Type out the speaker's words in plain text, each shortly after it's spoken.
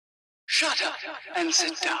Shut up and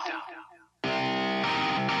sit down.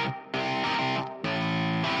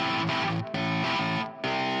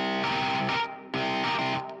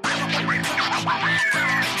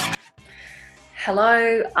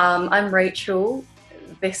 Hello, I'm Rachel.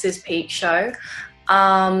 This is Peak Show.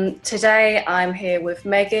 Today I'm here with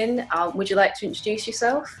Megan. Would you like to introduce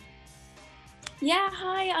yourself? Yeah,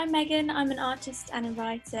 hi, I'm Megan. I'm an artist and a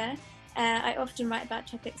writer. I often write about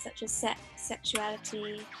topics such as sex,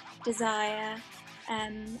 sexuality, desire,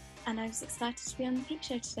 and I was excited to be on the Peak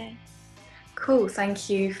Show today. Cool, thank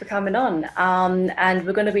you for coming on. And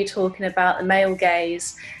we're going to be talking about the male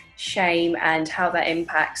gaze, shame, and how that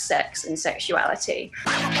impacts sex and sexuality.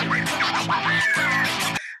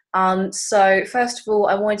 So first of all,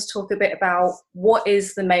 I wanted to talk a bit about what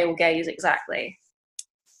is the male gaze exactly?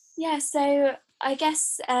 Yeah, so I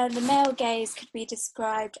guess the male gaze could be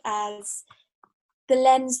described as the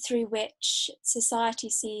lens through which society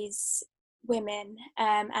sees women,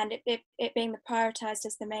 and it being prioritised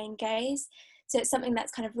as the main gaze. So it's something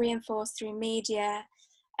that's kind of reinforced through media,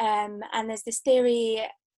 and there's this theory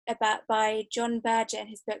by John Berger in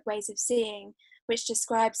his book Ways of Seeing, which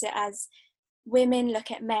describes it as women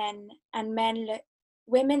look at men and men look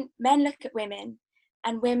at women,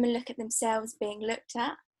 and women look at themselves being looked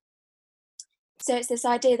at. So it's this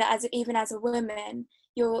idea that even as a woman,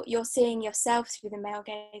 you're seeing yourself through the male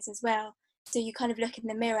gaze as well. So you kind of look in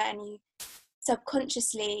the mirror and you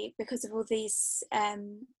subconsciously, because of all these,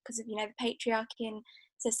 because of the patriarchy in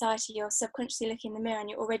society, you're subconsciously looking in the mirror and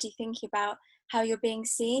you're already thinking about how you're being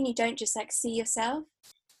seen. You don't just like see yourself.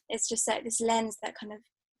 It's just like this lens that kind of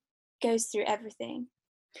goes through everything.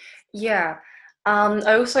 Yeah.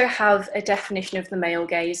 I also have a definition of the male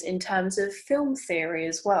gaze in terms of film theory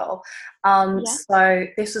as well. Yeah. So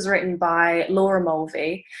this was written by Laura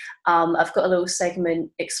Mulvey. I've got a little segment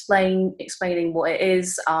explaining what it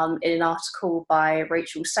is in an article by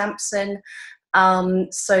Rachel Sampson.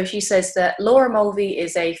 So she says that Laura Mulvey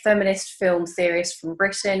is a feminist film theorist from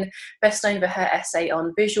Britain, best known for her essay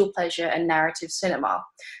on visual pleasure and narrative cinema.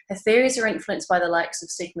 Her theories are influenced by the likes of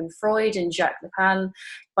Sigmund Freud and Jacques Lacan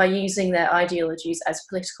by using their ideologies as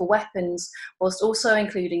political weapons, whilst also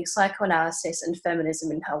including psychoanalysis and feminism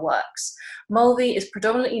in her works. Mulvey is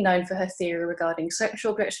predominantly known for her theory regarding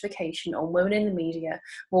sexual gratification on women in the media,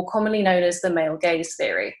 more commonly known as the male gaze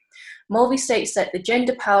theory. Mulvey states that the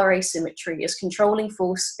gender power asymmetry is a controlling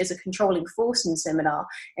force in cinema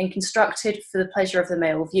and constructed for the pleasure of the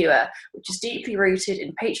male viewer, which is deeply rooted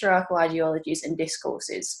in patriarchal ideologies and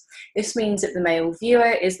discourses. This means that the male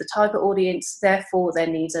viewer is the target audience, therefore their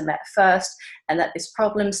needs are met first, and that this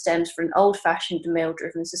problem stems from an old-fashioned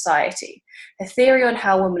male-driven society. Her theory on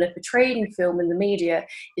how women are portrayed in film and the media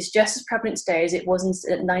is just as prevalent today as it was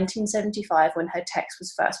in 1975 when her text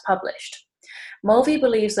was first published. Mulvey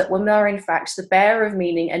believes that women are in fact the bearer of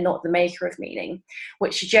meaning and not the maker of meaning,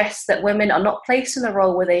 which suggests that women are not placed in a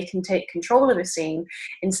role where they can take control of a scene.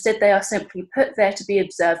 Instead, they are simply put there to be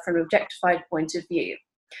observed from an objectified point of view.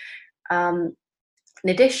 In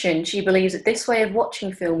addition, she believes that this way of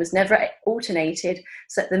watching film is never alternated,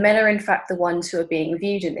 so that the men are in fact the ones who are being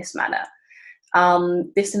viewed in this manner.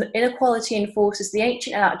 This inequality enforces the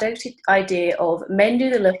ancient and outdated idea of men do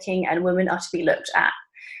the looking and women are to be looked at.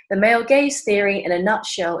 The male gaze theory, in a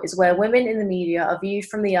nutshell, is where women in the media are viewed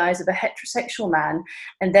from the eyes of a heterosexual man,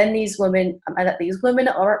 and then these women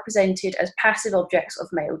are represented as passive objects of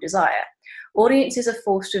male desire. Audiences are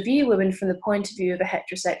forced to view women from the point of view of a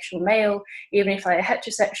heterosexual male, even if they are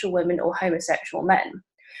heterosexual women or homosexual men.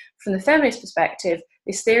 From the feminist perspective,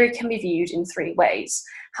 this theory can be viewed in three ways: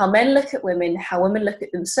 how men look at women, how women look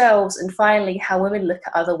at themselves, and finally, how women look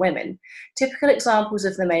at other women. Typical examples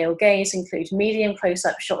of the male gaze include medium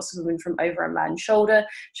close-up shots of women from over a man's shoulder,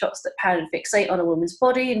 shots that pan and fixate on a woman's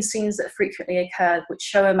body, and scenes that frequently occur which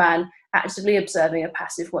show a man actively observing a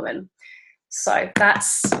passive woman. So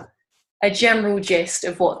that's a general gist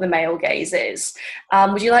of what the male gaze is.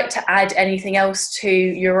 Would you like to add anything else to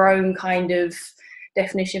your own kind of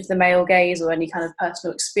definition of the male gaze, or any kind of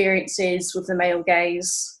personal experiences with the male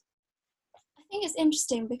gaze? I think it's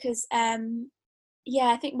interesting because, I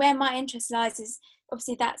think where my interest lies is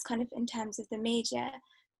obviously that's kind of in terms of the media,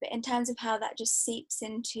 but in terms of how that just seeps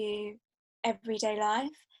into everyday life.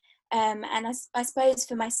 And I suppose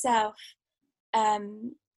for myself,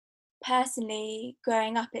 personally,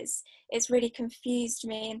 growing up, it's really confused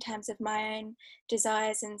me in terms of my own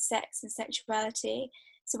desires and sex and sexuality.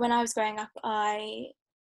 So when I was growing up, I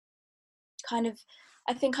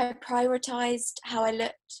think I prioritized how I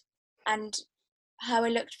looked and how I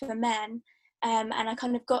looked for men. And I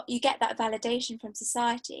kind of you get that validation from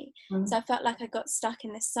society. Mm. So I felt like I got stuck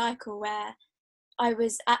in this cycle where I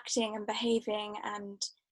was acting and behaving, and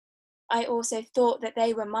I also thought that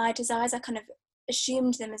they were my desires. I kind of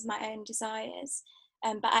assumed them as my own desires,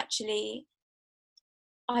 but actually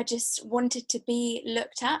I just wanted to be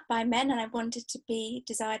looked at by men, and I wanted to be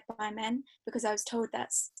desired by men because I was told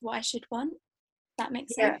that's what I should want. That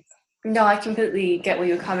makes Yeah. sense. No, I completely get where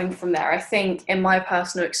you're coming from there. I think in my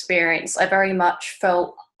personal experience, I very much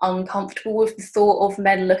felt uncomfortable with the thought of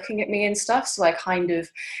men looking at me and stuff. So I kind of,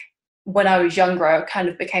 when I was younger, I kind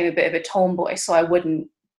of became a bit of a tomboy, so I wouldn't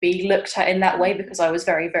be looked at in that way because I was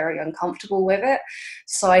very, very uncomfortable with it.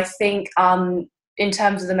 So I think in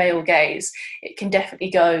terms of the male gaze, it can definitely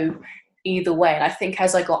go either way. And I think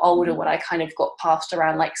as I got older, when I kind of got past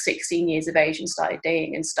around like 16 years of age and started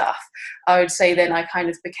dating and stuff, I would say then I kind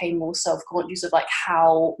of became more self-conscious of like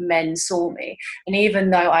how men saw me. And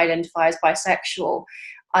even though I identify as bisexual,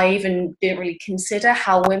 I even didn't really consider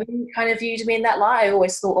how women kind of viewed me in that light. I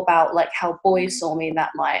always thought about like how boys saw me in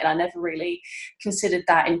that light, and I never really considered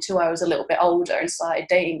that until I was a little bit older and started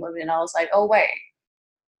dating women. And I was like, oh wait,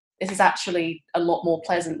 this is actually a lot more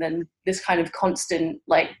pleasant than this kind of constant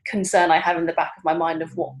like concern I have in the back of my mind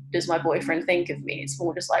of what does my boyfriend think of me. It's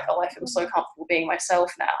more just like, oh, I feel so comfortable being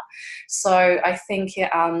myself now. So I think it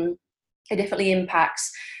definitely impacts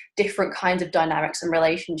different kinds of dynamics and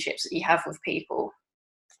relationships that you have with people.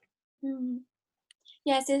 Mm.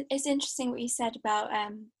 Yeah, it's interesting what you said about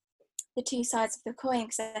the two sides of the coin,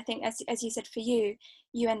 because I think, as you said, for you,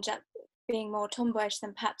 you end up being more tomboyish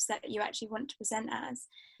than perhaps that you actually want to present as.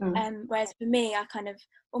 Whereas for me, I kind of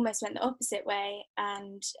almost went the opposite way,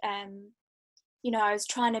 and I was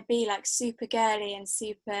trying to be like super girly and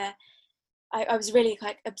super. I was really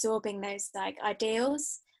like absorbing those like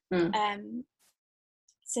ideals.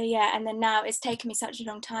 So yeah, and then now it's taken me such a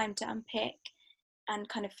long time to unpick and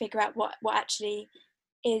kind of figure out what actually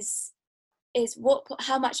is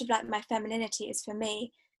how much of like my femininity is for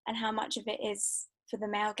me and how much of it is for the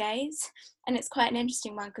male gaze. And it's quite an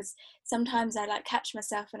interesting one, because sometimes I like catch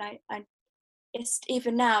myself and I it's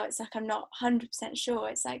even now it's like I'm not 100% sure.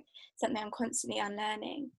 It's like something I'm constantly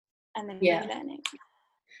unlearning and then Yeah. relearning.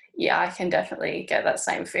 Yeah, I can definitely get that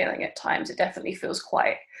same feeling at times. It definitely feels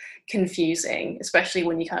quite confusing, especially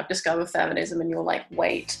when you kind of discover feminism and you're like,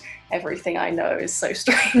 wait, everything I know is so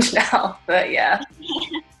strange now. But yeah.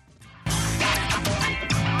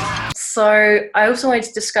 So I also wanted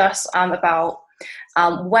to discuss about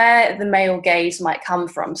where the male gaze might come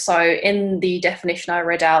from. So in the definition I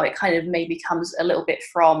read out, it kind of maybe comes a little bit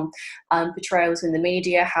from portrayals in the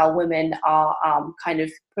media, how women are kind of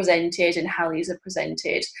presented and how these are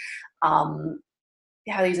presented.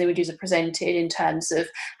 How these images are presented in terms of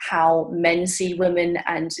how men see women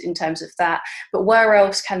and in terms of that. But where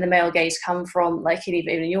else can the male gaze come from, like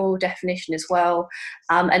even in your definition as well?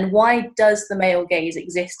 And why does the male gaze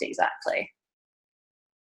exist exactly?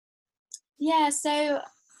 Yeah, so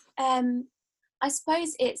I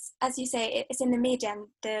suppose it's, as you say, it's in the media, and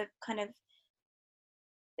the kind of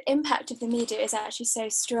the impact of the media is actually so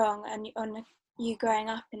strong and on you growing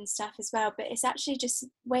up and stuff as well. But it's actually just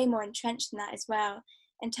way more entrenched than that as well,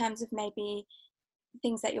 in terms of maybe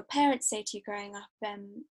things that your parents say to you growing up,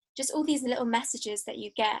 just all these little messages that you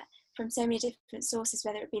get from so many different sources,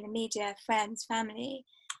 whether it be the media, friends, family,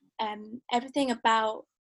 everything about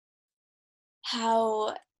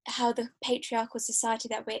how the patriarchal society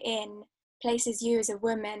that we're in places you as a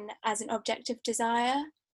woman as an object of desire.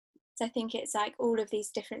 So I think it's like all of these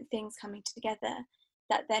different things coming together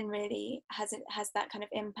that then really has that kind of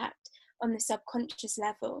impact on the subconscious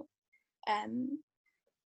level.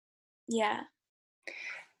 Yeah.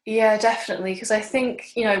 Yeah, definitely. Because I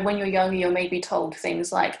think, when you're younger, you're maybe told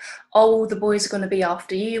things like, oh, the boys are going to be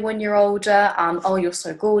after you when you're older. Oh, you're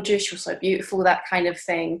so gorgeous, you're so beautiful, that kind of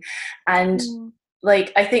thing. And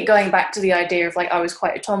like, I think going back to the idea of like, I was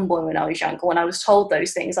quite a tomboy when I was younger. When I was told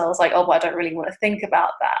those things, I was like, oh, but I don't really want to think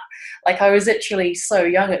about that. Like, I was literally so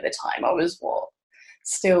young at the time. I was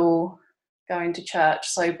still going to church.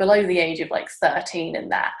 So below the age of like 13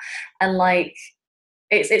 and that. And like,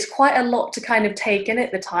 it's quite a lot to kind of take in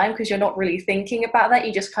at the time because you're not really thinking about that.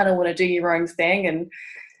 You just kind of want to do your own thing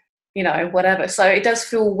and whatever. So it does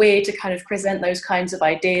feel weird to kind of present those kinds of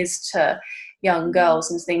ideas to young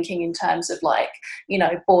girls and thinking in terms of like,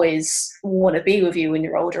 boys want to be with you when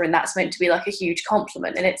you're older, and that's meant to be like a huge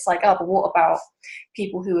compliment. And it's like, oh, but what about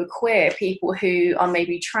people who are queer, people who are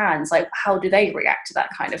maybe trans? Like, how do they react to that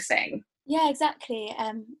kind of thing? Yeah, exactly.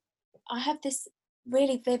 I have this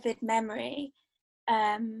really vivid memory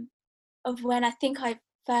of when I think I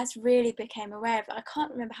first really became aware of it. I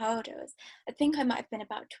can't remember how old I was. I think I might have been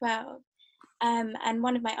about 12. And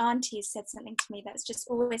one of my aunties said something to me that's just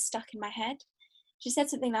always stuck in my head. She said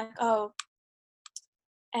something like, oh,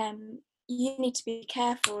 you need to be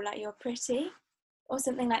careful, like you're pretty, or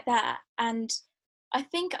something like that. And I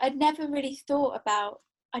think I just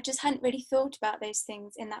hadn't really thought about those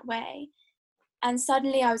things in that way. And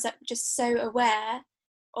suddenly I was just so aware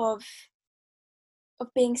of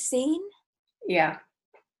being seen. Yeah.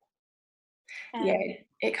 Yeah, Um,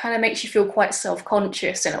 it kind of makes you feel quite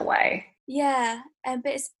self-conscious in a way. yeah, but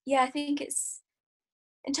I think it's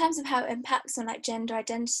in terms of how it impacts on like gender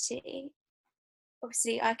identity.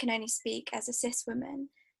 Obviously, I can only speak as a cis woman,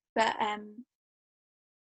 but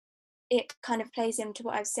it kind of plays into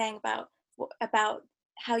what I was saying about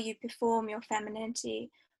how you perform your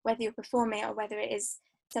femininity, whether you're performing it or whether it is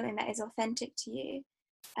something that is authentic to you.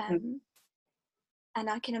 Mm. And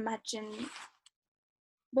I can imagine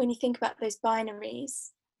when you think about those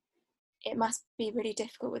binaries, it must be really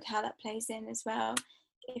difficult with how that plays in as well,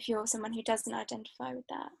 if you're someone who doesn't identify with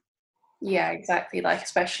that. Yeah, exactly. Like,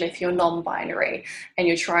 especially if you're non-binary and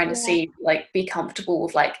you're trying to Yeah, see, like, be comfortable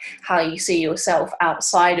with like how you see yourself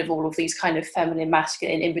outside of all of these kind of feminine,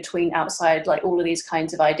 masculine, in between, outside, like all of these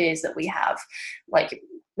kinds of ideas that we have, like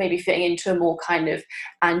maybe fitting into a more kind of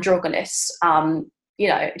androgynous,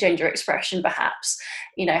 gender expression, perhaps.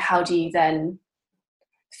 How do you then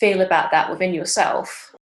feel about that within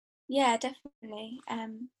yourself? yeah, definitely.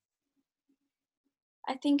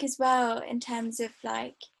 I think as well in terms of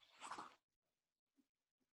like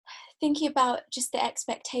thinking about just the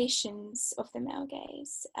expectations of the male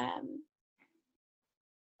gaze,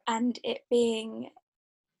 and it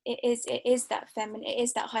is that feminine, it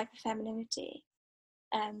is that hyper femininity,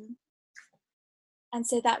 um, and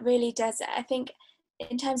so that really does, I think,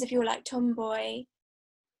 in terms of your like tomboy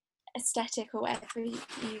aesthetic or whatever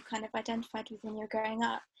you kind of identified with when you're growing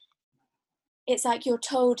up, it's like you're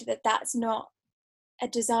told that that's not a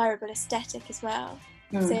desirable aesthetic as well.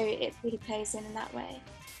 So Mm, it really plays in that way.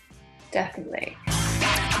 definitely.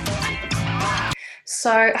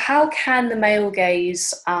 So, how can the male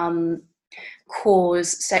gaze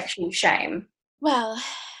cause sexual shame? Well,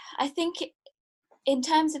 I think in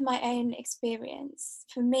terms of my own experience,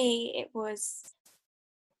 for me,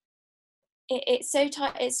 it's so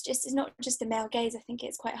tight. It's not just the male gaze. I think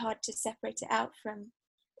it's quite hard to separate it out from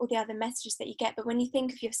all the other messages that you get. But when you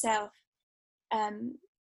think of yourself, um,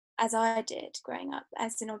 as I did growing up,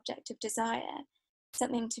 as an object of desire,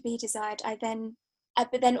 something to be desired,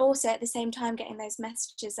 but then also at the same time getting those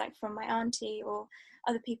messages like from my auntie or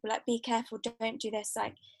other people, like be careful, don't do this.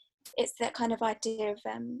 Like it's that kind of idea of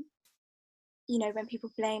when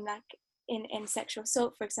people blame, like in sexual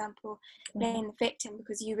assault, for example, blame the victim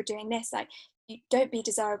because you were doing this. Like you don't be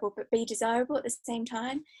desirable, but be desirable at the same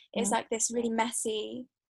time. It's Mm. like this really messy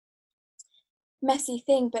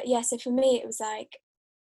thing. But yeah, so for me, it was like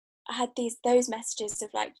I had those messages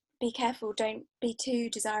of like be careful, don't be too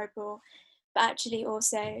desirable, but actually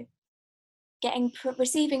also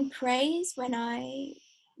receiving praise when I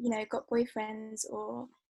got boyfriends, or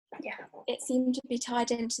Yeah. it seemed to be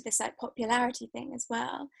tied into this like popularity thing as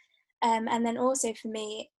well. And then also for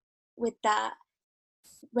me with that,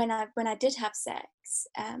 when I did have sex,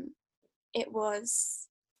 it was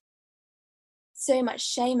so much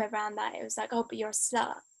shame around that. It was like, oh, but you're a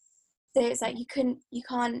slut. So it's like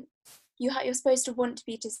you're supposed to want to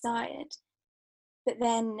be desired, but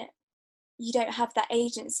then you don't have that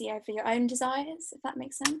agency over your own desires, if that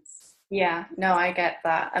makes sense. Yeah, no, I get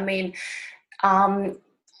that. I mean, um,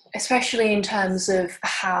 especially in terms of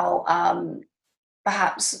how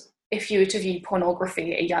perhaps if you were to view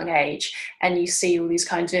pornography at a young age and you see all these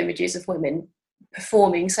kinds of images of women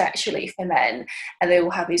performing sexually for men, and they all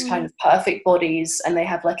have these kind Mm. of perfect bodies and they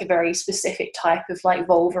have like a very specific type of like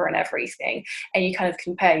vulva and everything, and you kind of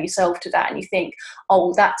compare yourself to that and you think,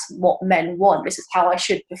 oh, that's what men want, this is how I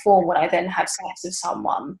should perform when I then have sex with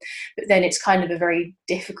someone. But then it's kind of a very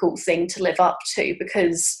difficult thing to live up to,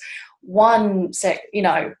 because one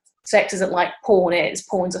sex isn't like porn is.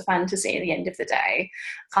 Porn's a fantasy at the end of the day.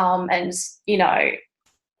 And,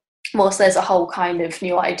 whilst there's a whole kind of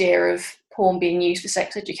new idea of porn being used for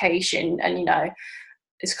sex education, and,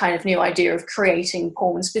 this kind of new idea of creating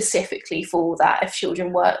porn specifically for that, if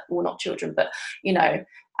children were, well, not children, but,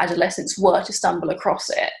 adolescents were to stumble across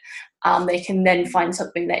it, they can then find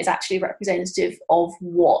something that is actually representative of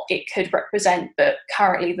what it could represent. But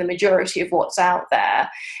currently, the majority of what's out there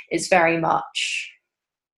is very much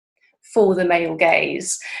for the male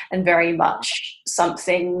gaze, and very much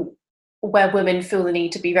something where women feel the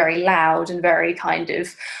need to be very loud and very kind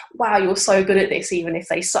of, wow, you're so good at this, even if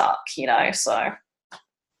they suck. So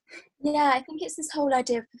Yeah, I think it's this whole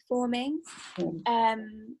idea of performing, mm,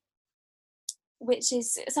 um, which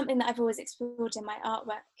is something that I've always explored in my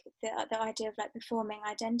artwork. The idea of like performing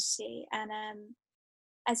identity, and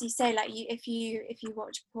as you say, like if you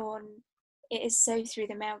watch porn, it is so through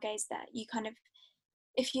the male gaze that you kind of,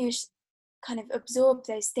 if you kind of absorb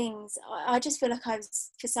those things, I just feel like I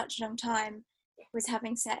was, for such a long time, was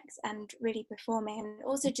having sex and really performing, and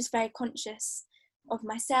also just very conscious of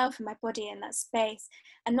myself and my body in that space,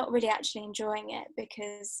 and not really actually enjoying it,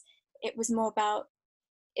 because it was more about,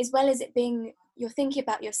 as well as it being, you're thinking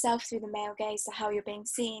about yourself through the male gaze, so how you're being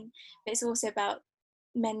seen, but it's also about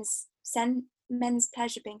men's men's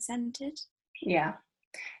pleasure being centered. Yeah.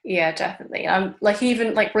 Yeah, definitely. I'm like,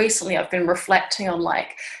 even like recently I've been reflecting on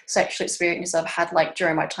like sexual experiences I've had like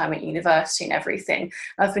during my time at university and everything.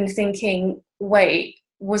 I've been thinking, wait,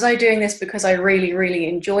 was I doing this because I really, really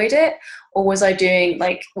enjoyed it? Or was I doing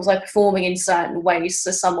like, was I performing in certain ways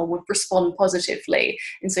so someone would respond positively?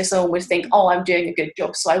 And so someone would think, oh, I'm doing a good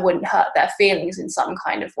job, so I wouldn't hurt their feelings in some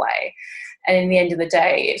kind of way. And in the end of the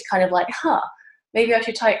day, it's kind of like, maybe I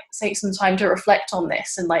should take some time to reflect on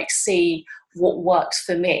this and like see what works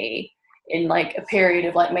for me in like a period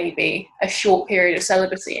of like maybe a short period of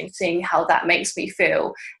celibacy, and seeing how that makes me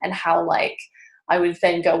feel, and how like I would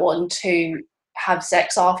then go on to have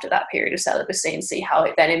sex after that period of celibacy, and see how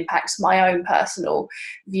it then impacts my own personal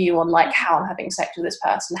view on like how I'm having sex with this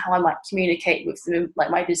person, how I might communicate with them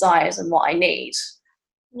like my desires and what I need.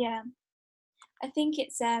 Yeah, I think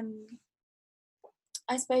it's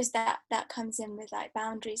I suppose that that comes in with like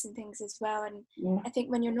boundaries and things as well. And Yeah. I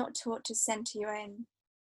think when you're not taught to center your own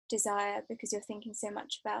desire, because you're thinking so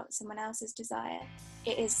much about someone else's desire,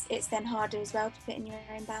 it's then harder as well to put in your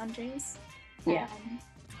own boundaries. Yeah. um,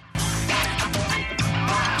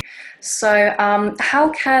 So how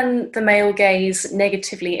can the male gaze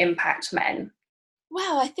negatively impact men?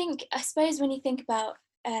 Wow, I suppose when you think about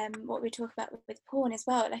what we talk about with porn as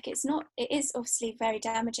well, like it is obviously very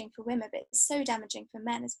damaging for women, but it's so damaging for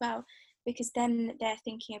men as well, because then they're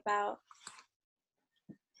thinking about,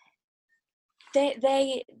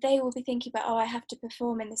 they will be thinking about, oh, I have to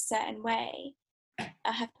perform in a certain way.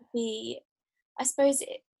 I have to be, I suppose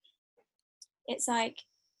it's like,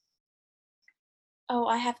 oh,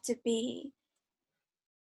 I have to be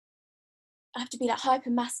like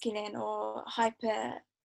hyper masculine or hyper,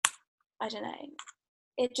 I don't know.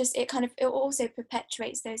 It kind of, it also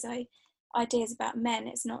perpetuates those ideas about men.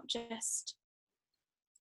 It's not just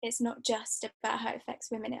about how it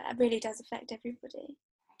affects women. It really does affect everybody.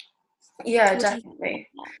 Yeah, So what do you think definitely.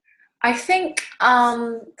 about I think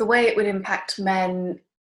the way it would impact men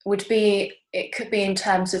would be, it could be in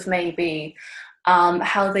terms of maybe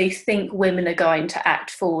how they think women are going to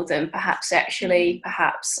act for them, perhaps that? sexually,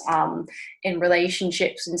 perhaps in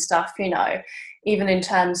relationships and stuff, you know. Even in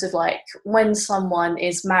terms of like when someone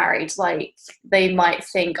is married, like they might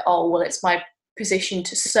think, oh, well, it's my position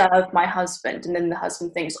to serve my husband, and then the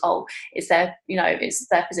husband thinks, oh, it's their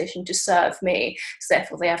position to serve me, so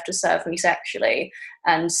therefore they have to serve me sexually.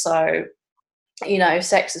 And so,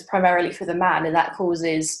 sex is primarily for the man, and that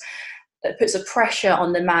puts a pressure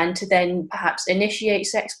on the man to then perhaps initiate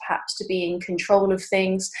sex, perhaps to be in control of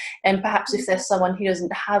things. And perhaps if there's someone who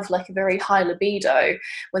doesn't have like a very high libido,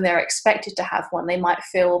 when they're expected to have one, they might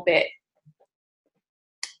feel a bit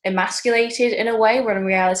emasculated in a way, where in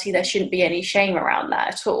reality there shouldn't be any shame around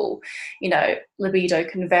that at all. Libido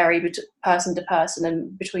can vary person to person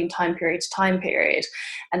and between time period to time period,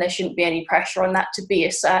 and there shouldn't be any pressure on that to be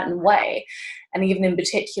a certain way. And even in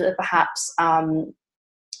particular, perhaps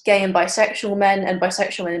gay and bisexual men, and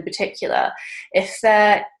bisexual men in particular, if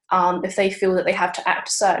they feel that they have to act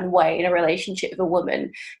a certain way in a relationship with a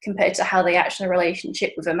woman compared to how they act in a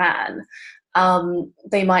relationship with a man,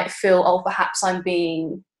 they might feel, oh, perhaps I'm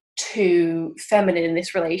being too feminine in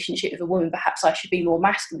this relationship with a woman, perhaps I should be more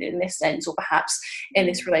masculine in this sense, or perhaps in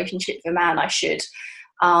this relationship with a man I should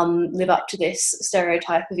live up to this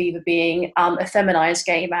stereotype of either being a feminized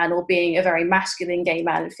gay man or being a very masculine gay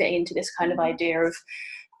man, and fitting into this kind of idea of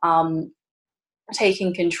um,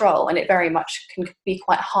 taking control. And it very much can be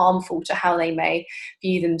quite harmful to how they may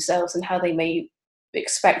view themselves, and how they may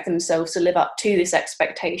expect themselves to live up to this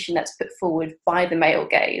expectation that's put forward by the male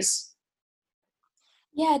gaze.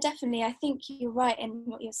 Yeah, definitely. I think you're right in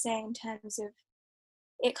what you're saying in terms of,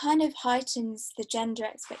 it kind of heightens the gender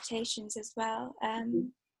expectations as well. And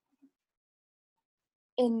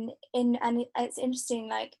it's interesting,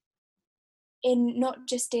 like, in not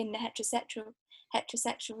just in heterosexual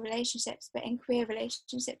relationships, but in queer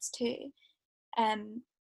relationships too. Um,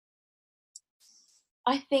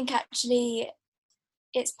 I think actually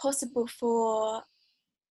it's possible for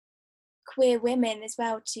queer women as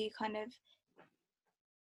well to kind of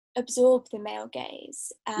absorb the male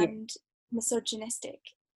gaze Yeah. and misogynistic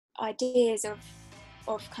ideas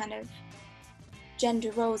of kind of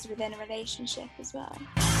gender roles within a relationship as well.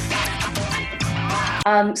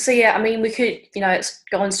 So yeah, I mean, we could, let's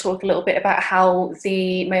go on to talk a little bit about how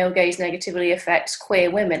the male gaze negatively affects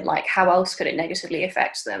queer women. Like, how else could it negatively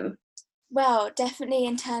affect them? Well, definitely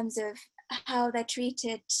in terms of how they're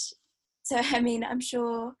treated. So, I mean, I'm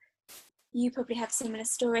sure you probably have similar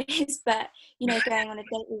stories, but going on a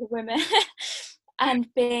date with a woman and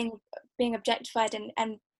being objectified,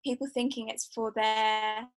 and people thinking it's for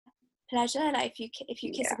their pleasure. Like if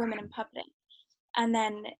you kiss a woman in public, and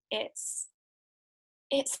then it's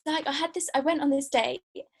like I went on this date,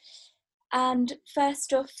 and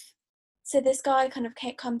first off, so this guy kind of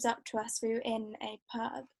comes up to us. We were in a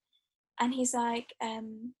pub, and he's like,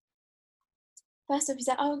 first off, he's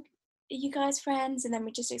like, "Oh, are you guys friends?" And then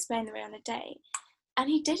we just explained that we're on a date. And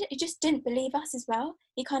he just didn't believe us as well.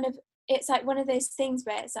 It's like one of those things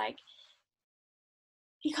where it's like,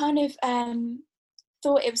 he kind of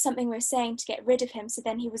thought it was something we were saying to get rid of him. So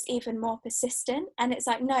then he was even more persistent. And it's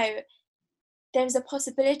like, no, there's a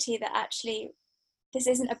possibility that actually this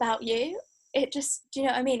isn't about you. It just, do you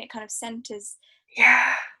know what I mean? It kind of centers.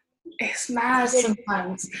 Yeah. It's mad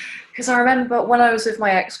sometimes, because I remember when I was with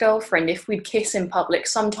my ex-girlfriend, if we'd kiss in public,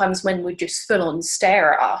 sometimes men would just full on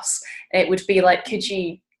stare at us, and it would be like, could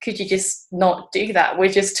you just not do that?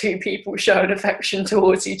 We're just two people showing affection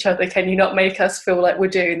towards each other. Can you not make us feel like we're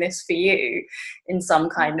doing this for you in some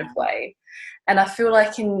kind of way? And I feel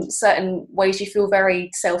like in certain ways you feel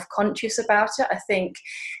very self-conscious about it. I think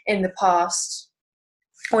in the past,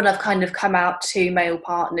 when I've kind of come out to male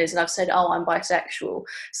partners and I've said, oh, I'm bisexual,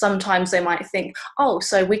 sometimes they might think, oh,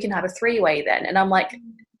 so we can have a three-way then. And I'm like,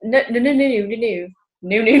 no, I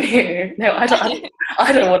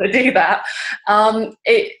don't want to do that. And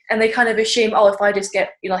they kind of assume, oh, if I just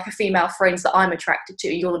get like a female friends that I'm attracted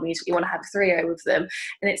to, you'll immediately want to have a three-way with them.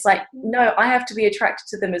 And it's like, no, I have to be attracted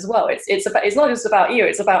to them as well. It's not just about you,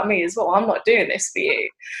 it's about me as well. I'm not doing this for you.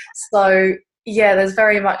 So yeah, there's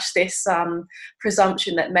very much this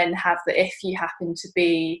presumption that men have that if you happen to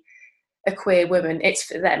be a queer woman, it's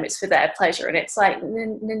for them, it's for their pleasure. And it's like,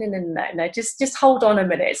 no, just hold on a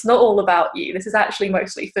minute. It's not all about you. This is actually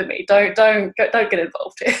mostly for me. Don't get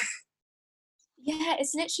involved here. Yeah,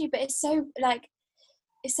 it's literally, but it's so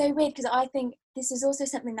weird, because I think this is also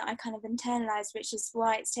something that I kind of internalized, which is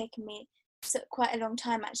why it's taken me quite a long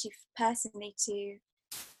time actually personally to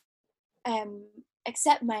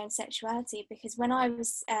accept my own sexuality. Because when I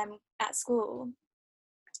was at school,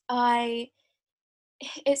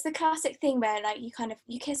 it's the classic thing where like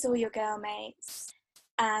you kiss all your girl mates,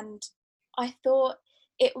 and I thought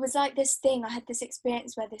it was like this thing. I had this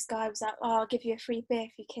experience where this guy was like, oh, I'll give you a free beer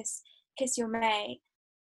if you kiss your mate.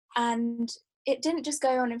 And it didn't just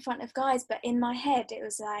go on in front of guys, but in my head it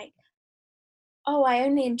was like, oh, I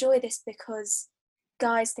only enjoy this because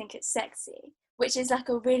guys think it's sexy, which is like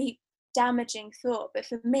a really damaging thought. But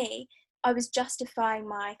for me, I was justifying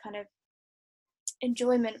my kind of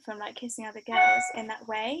enjoyment from like kissing other girls in that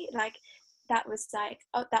way. Like that was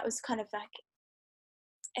kind of like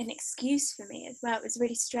an excuse for me as well. It was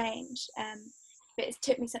really strange, but it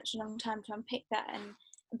took me such a long time to unpick that and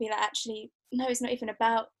be like, actually no, it's not even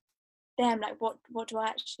about them. Like what do I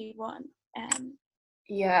actually want?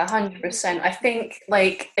 Yeah, 100%. I think,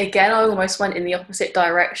 like, again, I almost went in the opposite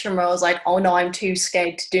direction where I was like, oh no, I'm too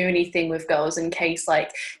scared to do anything with girls in case,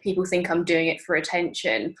 like, people think I'm doing it for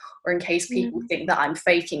attention, or in case people think that I'm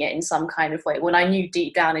faking it in some kind of way. When I knew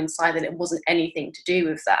deep down inside that it wasn't anything to do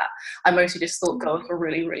with that. I mostly just thought girls were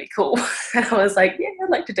really, really cool. And I was like, yeah, I'd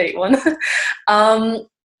like to date one.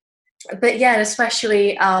 But yeah, and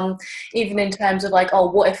especially even in terms of like, oh,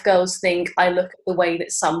 what if girls think I look at the way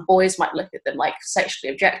that some boys might look at them, like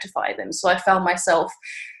sexually objectify them? So I found myself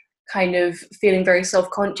kind of feeling very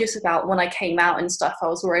self-conscious about when I came out and stuff. I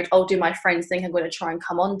was worried, oh, do my friends think I'm going to try and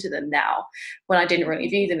come on to them now, when I didn't really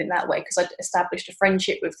view them in that way, because I'd established a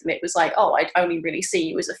friendship with them. It was like, oh, I'd only really see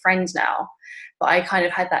you as a friend now. But I kind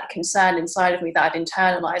of had that concern inside of me that I'd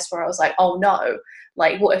internalized, where I was like, oh no,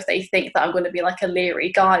 like what if they think that I'm going to be like a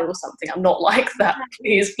leery guy or something? I'm not like that.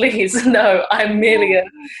 Please, no, I'm merely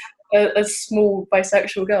a small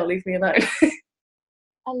bisexual girl. Leave me alone.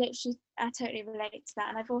 I totally relate to that.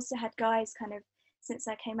 And I've also had guys kind of, since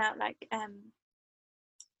I came out, like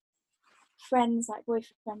friends, like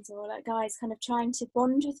boyfriends or like guys kind of trying to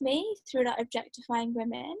bond with me through like objectifying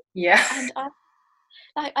women. Yeah. And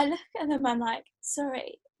I look at them, I'm like,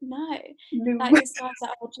 sorry, no. Like this guy's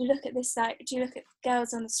like, oh, do you look at this, like, do you look at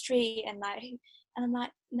girls on the street and I'm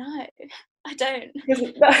like, no, I don't.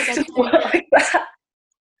 I don't like that.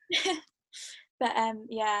 But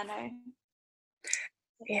yeah, no.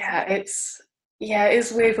 Yeah, it's Yeah,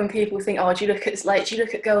 it's weird when people think, oh, do you look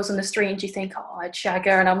at girls on the street and do you think, oh, I'd shag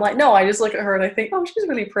her? And I'm like, no, I just look at her and I think, oh, she's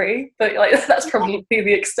really pretty. But like, that's probably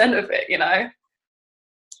the extent of it, you know?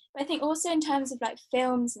 I think also in terms of like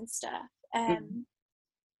films and stuff, Mm.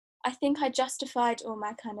 I think I justified all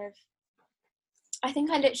my kind of, I think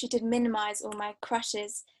I literally did minimize all my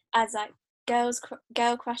crushes as like girl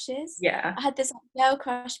crushes. Yeah, I had this like, girl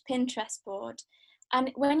crush Pinterest board, and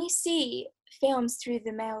when you see films through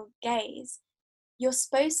the male gaze, you're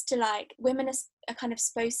supposed to like women are kind of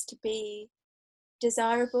supposed to be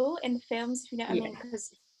desirable in films, if you know what I mean, yeah.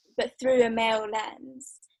 because but through a male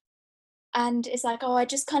lens. And it's like, oh, I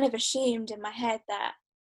just kind of assumed in my head that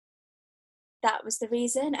that was the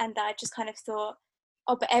reason, and that I just kind of thought,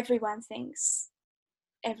 oh, but everyone thinks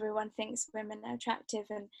women are attractive,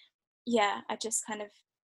 and yeah, I just kind of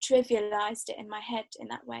trivialized it in my head in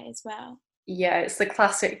that way as well. Yeah, it's the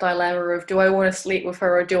classic dilemma of do I want to sleep with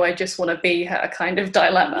her or do I just want to be her kind of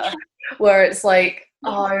dilemma, where it's like, Yeah,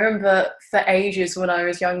 oh, I remember for ages when I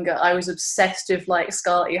was younger, I was obsessed with like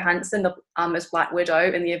Scarlett Johansson as Black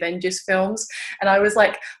Widow in the Avengers films, and I was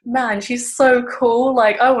like, man, she's so cool.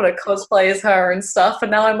 Like, I want to cosplay as her and stuff. And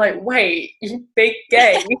now I'm like, wait, you big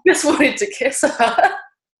gay, you just wanted to kiss her.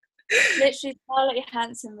 literally, Scarlett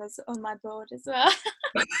Johansson was on my board as well.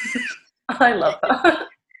 I love her.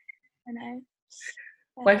 I know.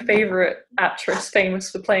 My Um, favorite actress, famous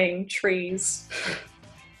for playing trees.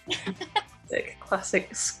 Classic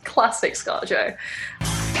ScarJo.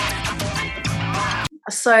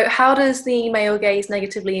 So, how does the male gaze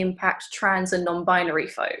negatively impact trans and non-binary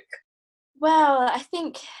folk? well, I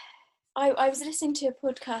think I was listening to a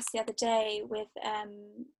podcast the other day with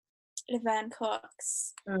Laverne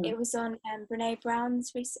Cox. Mm. It was on Brene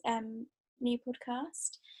Brown's new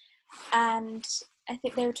podcast, and I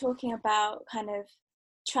think they were talking about kind of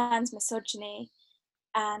trans misogyny,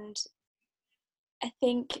 and I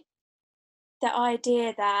think the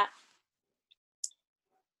idea that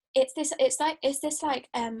it's this like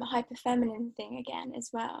hyper feminine thing again as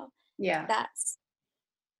well. Yeah. That's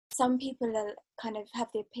some people are kind of have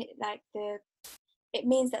the it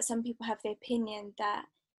means that some people have the opinion that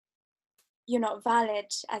you're not valid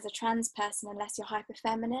as a trans person unless you're hyper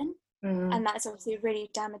feminine, Mm. and that's obviously a really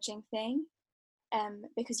damaging thing,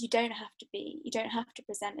 because you don't have to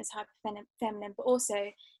present as hyper feminine, but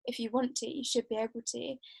also if you want to, you should be able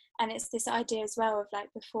to. And it's this idea as well of like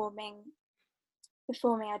performing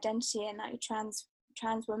identity, and like trans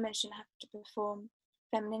women shouldn't have to perform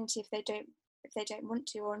femininity if they don't want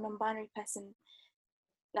to, or a non-binary person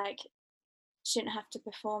like shouldn't have to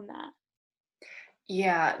perform that.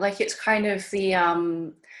 Yeah, like it's kind of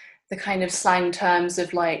the kind of slang terms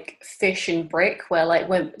of like fish and brick, where like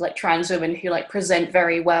when like trans women who like present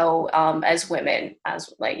very well as women,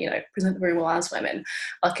 as like present very well as women,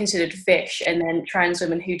 are considered fish, and then trans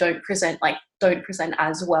women who don't present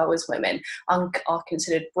as well as women are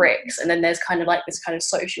considered bricks. And then there's kind of like this kind of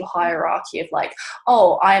social hierarchy of like,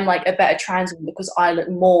 oh, I'm like a better trans woman because I look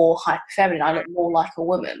more hyper feminine, I look more like a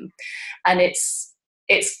woman. And it's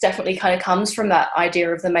definitely kind of comes from that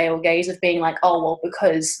idea of the male gaze of being like, oh, well,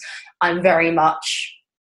 because I'm very much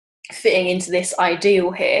fitting into this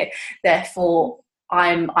ideal here, therefore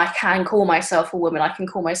I can call myself a woman, I can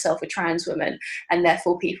call myself a trans woman, and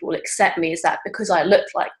therefore people will accept me as that because I look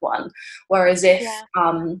like one. Whereas if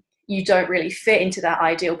Yeah, you don't really fit into that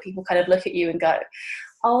ideal, people kind of look at you and go,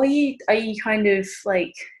 oh, are you kind of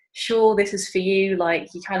like sure this is for you?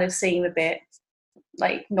 Like you kind of seem a bit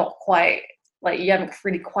like not quite, like you haven't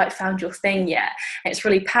really quite found your thing yet. And it's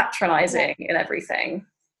really yeah, patronizing and everything.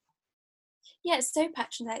 yeah. It's so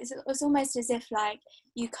patronizing. It's almost as if like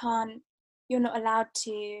you're not allowed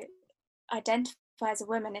to identify as a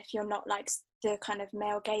woman if you're not like the kind of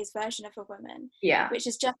male gaze version of a woman, Yeah, which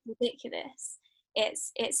is just ridiculous.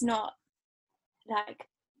 It's not like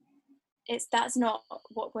that's not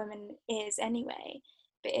what women is anyway,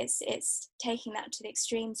 but it's taking that to the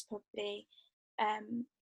extremes probably, um,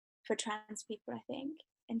 for trans people, I think,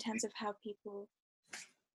 in terms of how people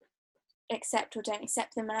accept or don't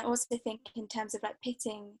accept them. And I also think in terms of like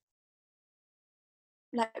pitting,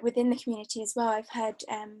 like within the community as well, I've heard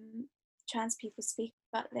trans people speak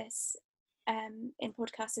about this in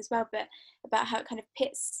podcasts as well, but about how it kind of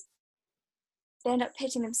pits, they end up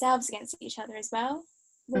pitting themselves against each other as well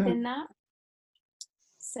mhm. within that.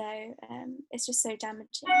 So it's just so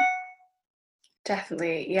damaging.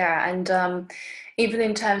 Definitely, yeah. And even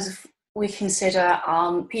in terms of we consider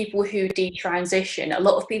people who detransition. A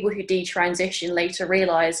lot of people who detransition later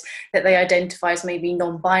realize that they identify as maybe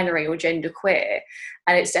non-binary or genderqueer,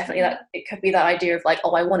 and it's definitely that it could be that idea of like,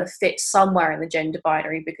 oh, I want to fit somewhere in the gender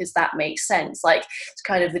binary because that makes sense. Like, it's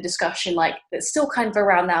kind of the discussion like that's still kind of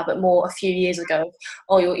around now, but more a few years ago.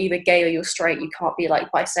 Oh, you're either gay or you're straight. You can't be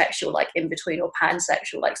like bisexual, like in between, or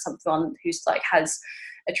pansexual, like someone who's like has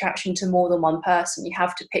attraction to more than one person. You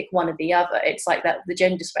have to pick one or the other. It's like that, the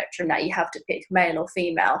gender spectrum, now you have to pick male or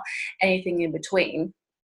female. Anything in between,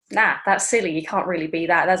 nah, that's silly. You can't really be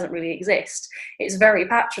that. It doesn't really exist. It's very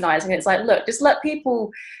patronizing. It's like, look, just let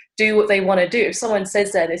people do what they want to do. If someone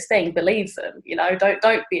says they're this thing, believe them. You know,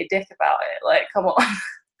 don't be a dick about it. Like, come on.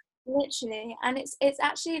 Literally. And it's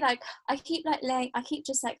actually like, I keep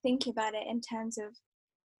just like thinking about it in terms of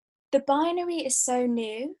the binary is so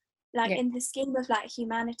new, like Yeah. in the scheme of like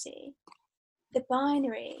humanity, the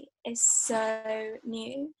binary is so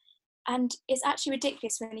new. And it's actually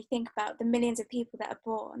ridiculous when you think about the millions of people that are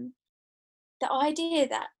born. The idea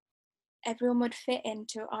that everyone would fit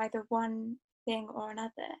into either one thing or another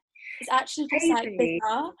is actually just like Crazy.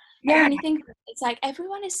 bizarre. Like Yeah. when you think about it, it's like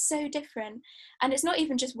everyone is so different, and it's not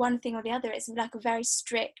even just one thing or the other. It's like a very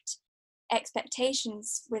strict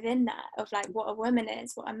expectations within that of like what a woman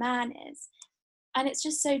is, what a man is, and it's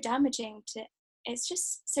just so damaging to. It's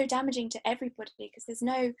just so damaging to everybody because there's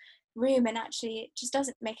no room, and actually it just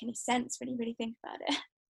doesn't make any sense when you really think about it.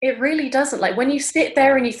 It really doesn't. Like, when you sit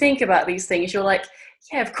there and you think about these things, you're like,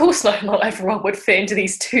 yeah, of course not everyone would fit into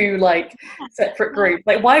these two like separate Yeah, groups.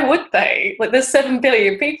 Like, why would they? Like, there's 7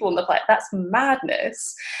 billion people on the planet. That's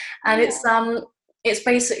madness. And yeah, it's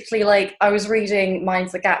basically like, I was reading Mind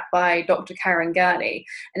the Gap by Dr. Karen Gurney,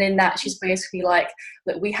 and in that she's basically like,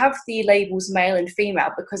 look, we have the labels male and female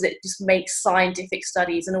because it just makes scientific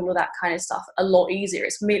studies and all of that kind of stuff a lot easier.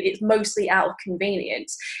 It's mostly out of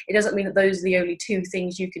convenience. It doesn't mean that those are the only two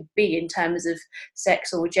things you could be in terms of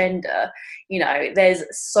sex or gender. You know, there's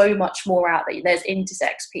so much more out there. There's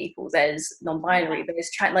intersex people, there's non-binary,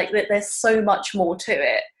 there's so much more to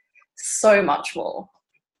it. So much more.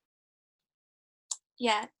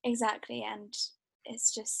 yeah, exactly. And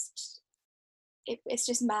it's just it's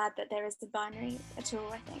just mad that there is the binary at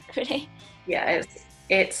all, I think, really. Yeah, Yeah.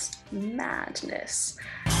 it's madness.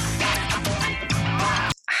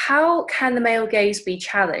 How can the male gaze be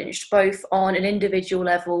challenged, both on an individual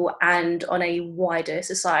level and on a wider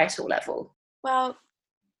societal level? Well,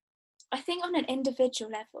 I think on an individual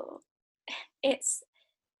level, it's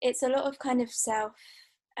it's a lot of kind of self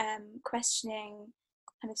questioning,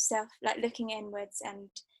 kind of self like looking inwards and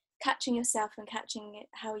catching yourself and catching it,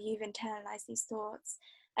 how you've internalized these thoughts.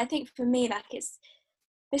 I think for me, like this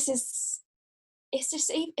is it's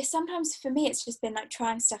just it's sometimes for me it's just been like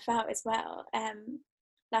trying stuff out as well.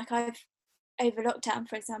 Like I've over lockdown,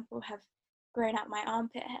 for example, have grown out my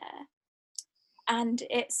armpit hair, and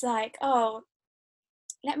it's like, oh,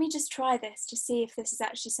 let me just try this to see if this is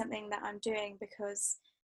actually something that I'm doing because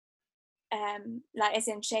like as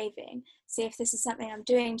in shaving, see if this is something I'm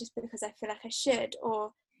doing just because I feel like I should,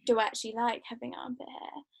 or do I actually like having armpit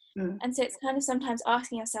hair? Mm. And so it's kind of sometimes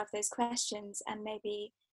asking yourself those questions and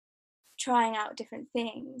maybe trying out different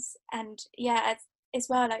things. And yeah, as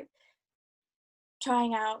well, like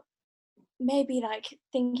trying out, maybe like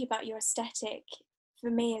thinking about your aesthetic. For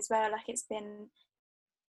me as well, like it's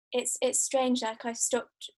strange, like I've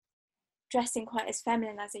stopped dressing quite as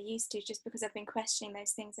feminine as I used to just because I've been questioning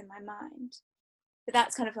those things in my mind. But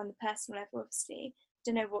that's kind of on the personal level, obviously. I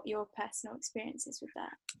don't know what your personal experience is with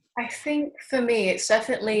that. I think for me, it's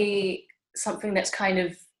definitely something that's kind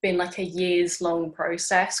of been like a years long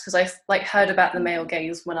process, because I like heard about the male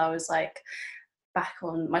gaze when I was like back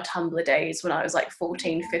on my Tumblr days when I was like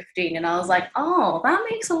 14, 15, and I was like, oh, that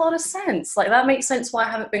makes a lot of sense. Like, that makes sense why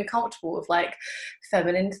I haven't been comfortable with like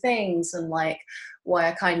feminine things, and like why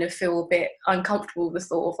I kind of feel a bit uncomfortable with the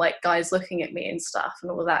thought of like guys looking at me and stuff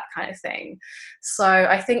and all of that kind of thing. So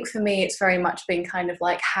I think for me, it's very much been kind of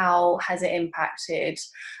like, how has it impacted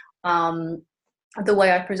um, the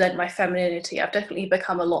way I present my femininity? I've definitely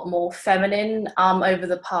become a lot more feminine over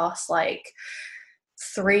the past like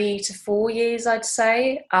 3 to 4 years, I'd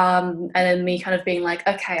say. And then me kind of being like,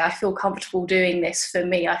 okay, I feel comfortable doing this for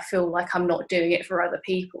me. I feel like I'm not doing it for other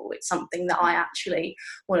people. It's something that I actually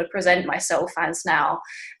want to present myself as now.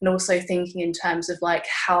 And also thinking in terms of like,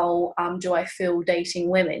 how do I feel dating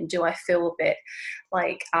women? Do I feel a bit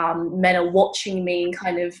like men are watching me and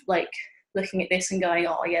kind of like looking at this and going,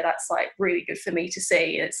 oh yeah, that's like really good for me to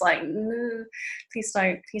see. And it's like, please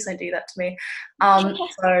don't do that to me.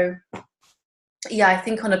 So yeah, I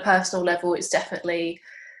think on a personal level, it's definitely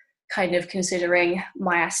kind of considering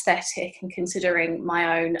my aesthetic and considering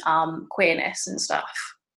my own queerness and stuff.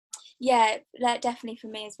 Yeah, that definitely for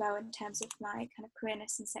me as well, in terms of my kind of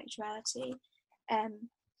queerness and sexuality.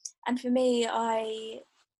 And for me, I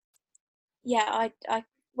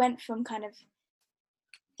went from kind of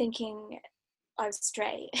thinking I was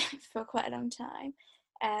straight for quite a long time,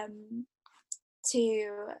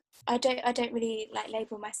 to I don't really like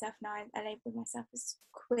label myself now. I label myself as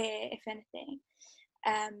queer, if anything.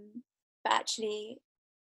 But actually,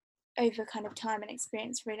 over kind of time and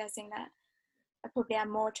experience, realizing that I probably am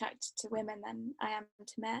more attracted to women than I am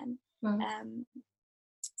to men.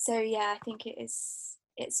 So yeah, I think it's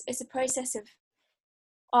a process of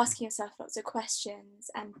asking yourself lots of questions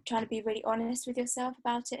and trying to be really honest with yourself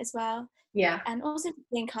about it as well. Yeah. And also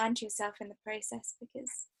being kind to yourself in the process,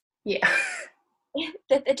 because yeah,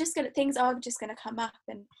 things are just gonna come up.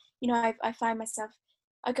 And you know, I find myself,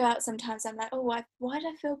 I go out sometimes, I'm like, oh, why did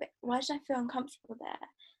I feel uncomfortable there?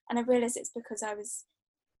 And I realize it's because I was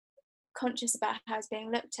conscious about how I was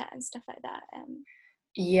being looked at and stuff like that.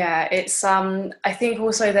 Yeah, it's I think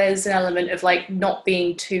also there's an element of like not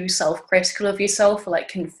being too self-critical of yourself, or like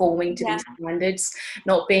conforming to these standards,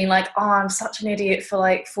 not being like, oh, I'm such an idiot for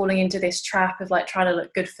like falling into this trap of like trying to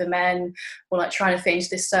look good for men, or like trying to fit into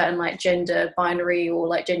this certain like gender binary or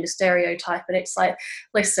like gender stereotype. And it's like,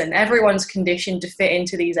 listen, everyone's conditioned to fit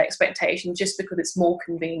into these expectations just because it's more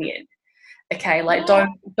convenient. Okay, like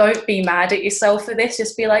don't be mad at yourself for this.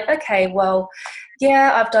 Just be like, okay, well,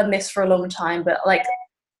 yeah, I've done this for a long time, but like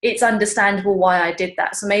it's understandable why I did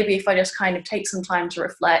that. So maybe if I just kind of take some time to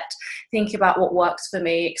reflect, think about what works for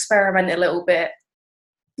me, experiment a little bit,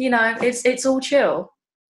 you know, it's all chill.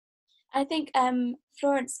 I think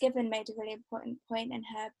Florence Given made a really important point in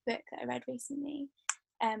her book that I read recently,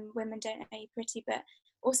 Women Don't Know You're Pretty, but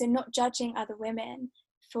also not judging other women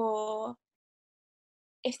for,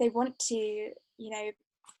 if they want to, you know,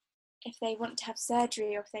 if they want to have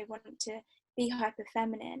surgery, or if they want to be hyper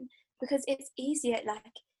feminine, because it's easier. Like,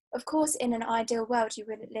 of course, in an ideal world, you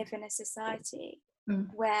wouldn't live in a society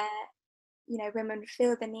where, you know, women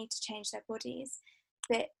feel the need to change their bodies.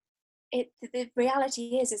 But the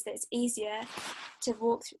reality is that it's easier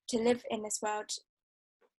to live in this world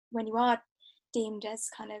when you are deemed as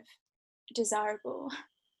kind of desirable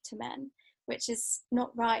to men, which is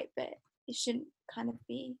not right. But you shouldn't kind of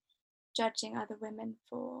be judging other women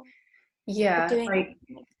for doing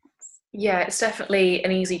it. Yeah, it's definitely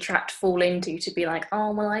an easy trap to fall into, to be like,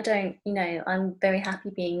 oh, well, I don't, you know, I'm very happy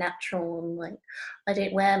being natural, and like, I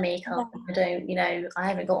don't wear makeup, I don't, you know, I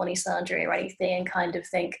haven't got any surgery or anything, and kind of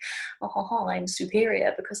think, oh, I'm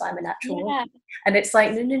superior because I'm a natural woman. And it's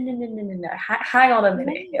like, no, hang on a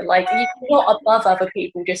minute here. Like, you're not above other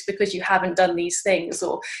people just because you haven't done these things,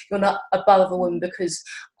 or you're not above a woman because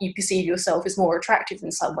you perceive yourself as more attractive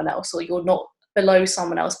than someone else, or you're not below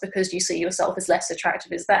someone else because you see yourself as less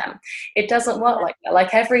attractive as them. It doesn't work like that.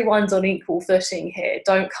 Like, everyone's on equal footing here.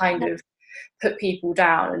 Don't kind of put people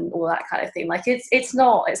down and all that kind of thing. Like, it's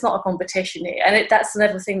not a competition here. And that's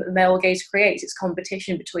another thing that the male gaze creates. It's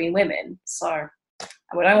competition between women. So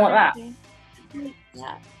we don't want that.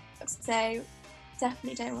 Yeah. So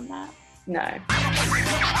definitely don't want that. No.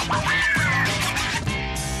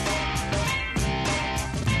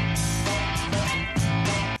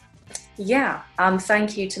 Yeah,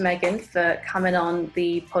 thank you to Megan for coming on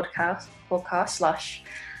the podcast slash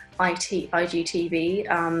IGTV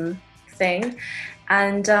thing,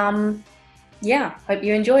 and yeah, hope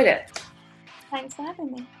you enjoyed it. Thanks for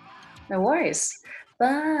having me. No worries.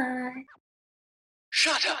 Bye.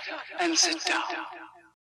 Shut up and sit down.